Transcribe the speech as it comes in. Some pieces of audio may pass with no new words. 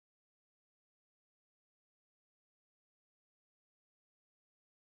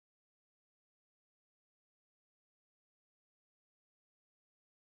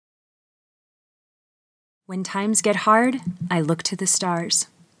When times get hard, I look to the stars,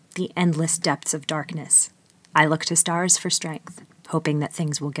 the endless depths of darkness. I look to stars for strength, hoping that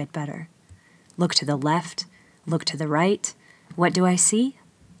things will get better. Look to the left, look to the right. What do I see?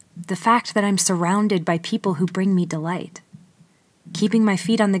 The fact that I'm surrounded by people who bring me delight. Keeping my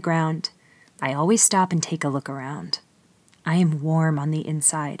feet on the ground, I always stop and take a look around. I am warm on the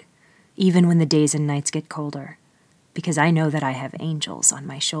inside, even when the days and nights get colder, because I know that I have angels on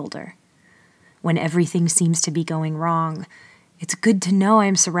my shoulder. When everything seems to be going wrong, it's good to know I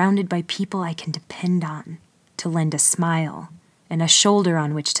am surrounded by people I can depend on, to lend a smile and a shoulder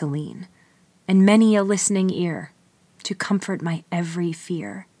on which to lean, and many a listening ear to comfort my every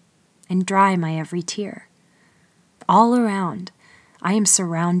fear and dry my every tear. All around, I am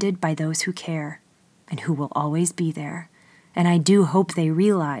surrounded by those who care and who will always be there, and I do hope they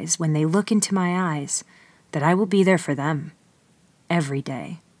realize when they look into my eyes that I will be there for them every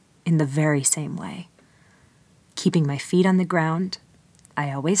day in the very same way. Keeping my feet on the ground,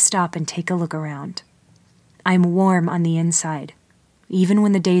 I always stop and take a look around. I'm warm on the inside, even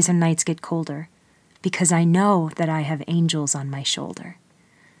when the days and nights get colder, because I know that I have angels on my shoulder.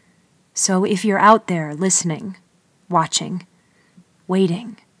 So if you're out there listening, watching,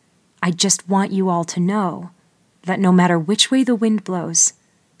 waiting, I just want you all to know that no matter which way the wind blows,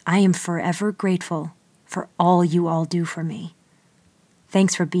 I am forever grateful for all you all do for me.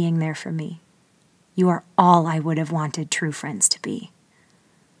 Thanks for being there for me. You are all I would have wanted true friends to be.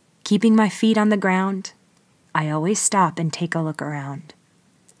 Keeping my feet on the ground, I always stop and take a look around.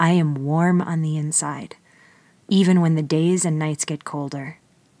 I am warm on the inside, even when the days and nights get colder,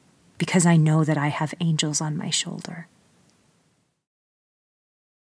 because I know that I have angels on my shoulder.